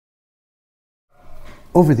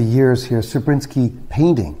Over the years here, Sobrinski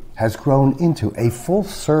Painting has grown into a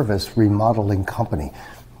full-service remodeling company.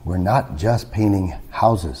 We're not just painting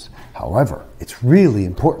houses. However, it's really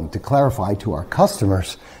important to clarify to our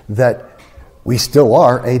customers that we still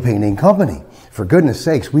are a painting company. For goodness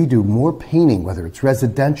sakes, we do more painting, whether it's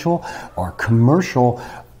residential or commercial,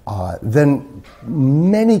 than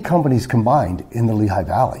many companies combined in the Lehigh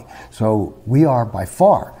Valley. So we are by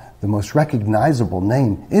far the most recognizable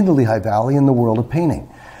name in the Lehigh Valley in the world of painting.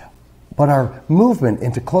 But our movement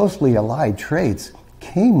into closely allied trades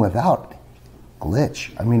came without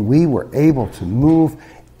glitch. I mean, we were able to move.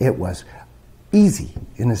 It was easy,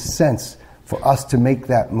 in a sense, for us to make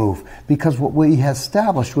that move because what we had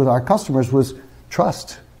established with our customers was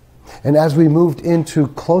trust. And as we moved into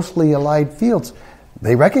closely allied fields,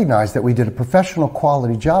 they recognized that we did a professional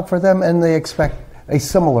quality job for them, and they expect a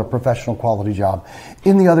similar professional quality job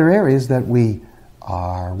in the other areas that we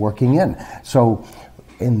are working in. So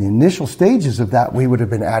in the initial stages of that, we would have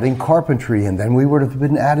been adding carpentry, and then we would have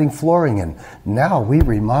been adding flooring. And now we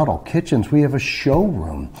remodel kitchens. We have a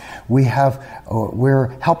showroom. We're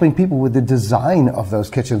helping people with the design of those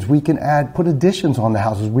kitchens. We can put additions on the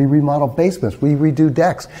houses. We remodel basements. We redo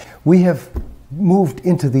decks. We have moved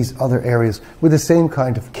into these other areas with the same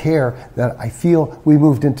kind of care that I feel we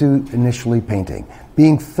moved into initially painting.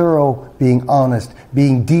 Being thorough, being honest,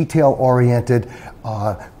 being detail-oriented,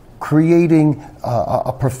 creating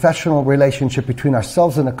a professional relationship between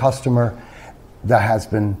ourselves and the customer that has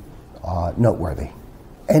been noteworthy.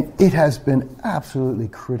 And it has been absolutely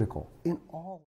critical in